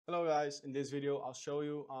Hello guys, in this video I'll show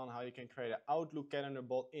you on how you can create an Outlook calendar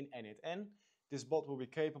bot in n8n. This bot will be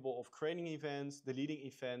capable of creating events, deleting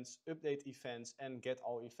events, update events and get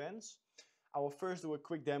all events. I will first do a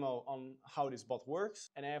quick demo on how this bot works,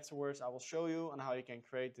 and afterwards I will show you on how you can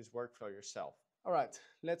create this workflow yourself. Alright,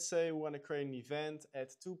 let's say we want to create an event at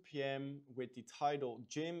 2 p.m. with the title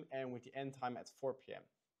gym and with the end time at 4 p.m.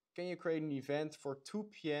 Can you create an event for 2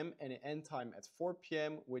 p.m. and an end time at 4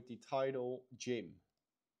 p.m. with the title gym?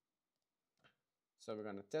 So we're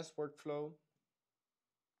going to test workflow.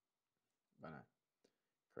 I'm going to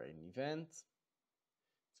create an event.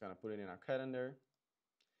 It's going to put it in our calendar.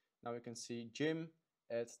 Now we can see gym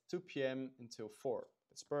at 2 p.m. until 4.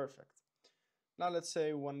 That's perfect. Now let's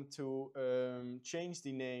say we wanted to change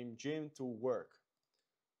the name gym to work.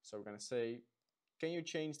 So we're going to say, can you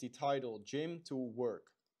change the title gym to work?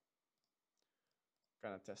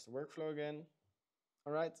 Going to test the workflow again.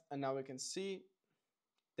 All right, and now we can see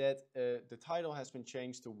that the title has been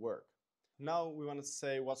changed to work. Now we want to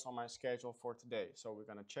say what's on my schedule for today. So we're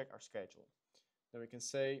going to check our schedule. Then we can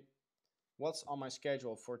say what's on my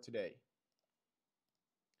schedule for today.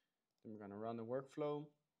 Then we're going to run the workflow.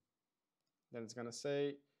 Then it's going to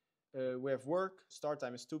say we have work, start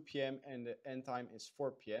time is 2 p.m. and the end time is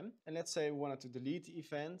 4 p.m. And let's say we wanted to delete the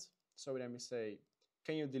event. So then we say,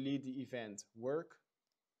 can you delete the event work?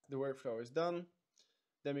 The workflow is done.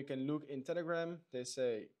 Then we can look in Telegram. They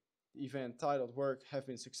say the event titled work have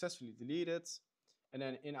been successfully deleted. And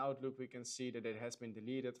then in Outlook, we can see that it has been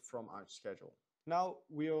deleted from our schedule. Now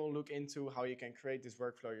we'll look into how you can create this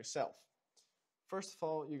workflow yourself. First of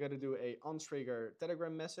all, you got to do a on-trigger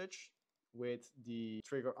Telegram message with the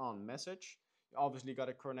trigger on message. You obviously got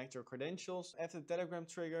to connect your credentials. After the Telegram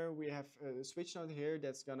trigger, we have a switch node here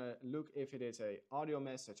that's going to look if it is an audio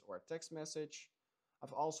message or a text message.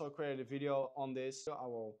 I've also created a video on this, so I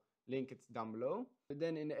will link it down below. But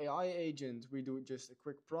then in the AI agent, we do just a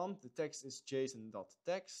quick prompt. The text is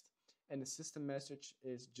json.text and the system message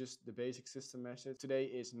is just the basic system message. Today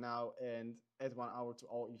is now and add 1 hour to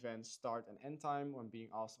all events start and end time when being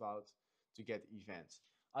asked about to get events.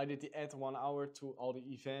 I did the add 1 hour to all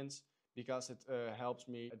the events because it helps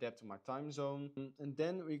me adapt to my time zone. And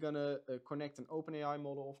then we're gonna connect an OpenAI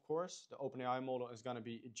model, of course. The OpenAI model is gonna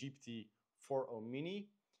be a GPT-4o mini.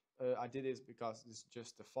 I did this because it's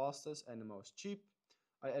just the fastest and the most cheap.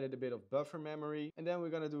 I added a bit of buffer memory. And then we're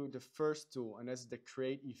gonna do the first tool, and that's the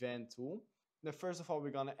create event tool. Then first of all,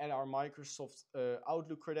 we're gonna add our Microsoft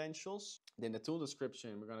Outlook credentials. Then the tool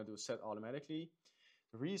description, we're gonna do set automatically.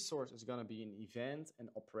 The resource is gonna be an event and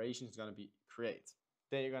operation is gonna be create.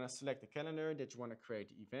 Then you're gonna select the calendar that you wanna create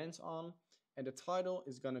the events on. And the title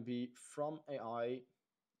is gonna be from AI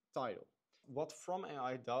title. What from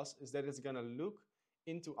AI does is that it's gonna look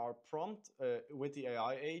into our prompt with the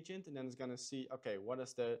AI agent, and then it's gonna see, okay, what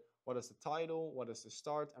is the title, what is the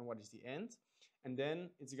start, and what is the end, and then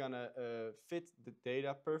it's gonna fit the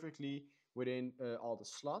data perfectly within all the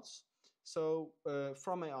slots. So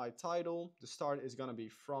from AI title, the start is gonna be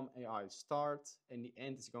from AI start, and the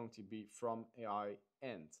end is going to be from AI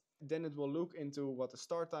end. Then it will look into what the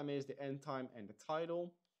start time is, the end time, and the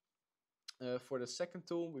title. For the second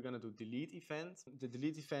tool, we're going to do delete event. The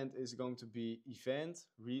delete event is going to be event,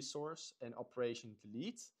 resource, and operation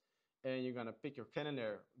delete. And you're going to pick your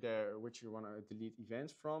calendar there, which you want to delete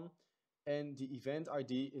events from. And the event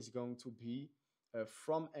ID is going to be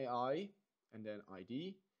from AI and then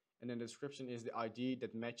ID. And then the description is the ID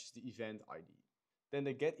that matches the event ID. Then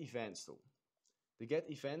the get events tool. The get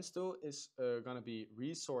events tool is going to be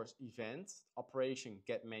resource event, operation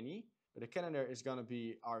get many. But the calendar is going to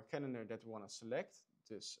be our calendar that we want to select.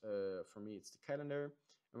 This, for me, it's the calendar.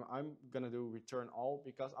 And I'm going to do return all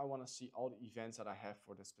because I want to see all the events that I have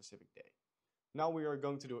for the specific day. Now we are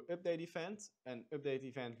going to do update event. And update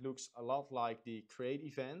event looks a lot like the create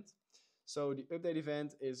event. So the update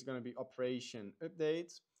event is going to be operation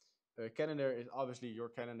update. Calendar is obviously your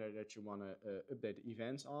calendar that you want to update the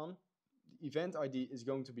events on. The event ID is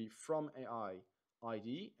going to be from AI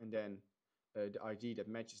ID and then the ID that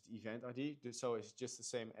matches the event ID, so it's just the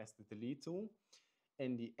same as the delete tool.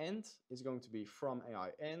 And the end is going to be from AI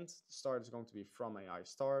end, the start is going to be from AI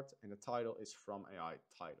start, and the title is from AI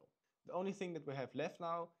title. The only thing that we have left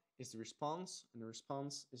now is the response, and the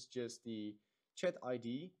response is just the chat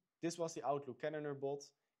ID. This was the Outlook calendar bot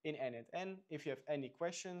in n8n. If you have any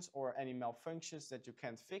questions or any malfunctions that you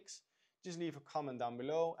can't fix, just leave a comment down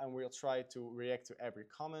below and we'll try to react to every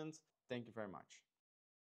comment. Thank you very much.